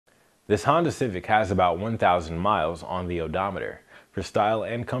This Honda Civic has about 1,000 miles on the odometer. For style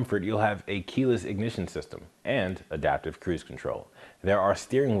and comfort, you'll have a keyless ignition system and adaptive cruise control. There are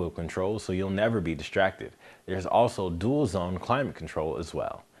steering wheel controls, so you'll never be distracted. There's also dual zone climate control as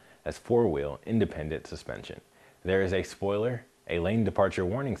well as four-wheel independent suspension. There is a spoiler, a lane departure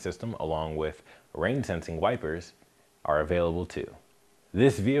warning system along with rain sensing wipers are available too.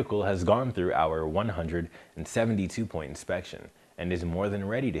 This vehicle has gone through our 172-point inspection and is more than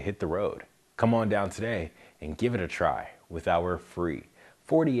ready to hit the road. Come on down today and give it a try with our free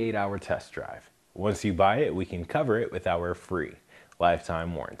 48-hour test drive. Once you buy it, we can cover it with our free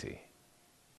lifetime warranty.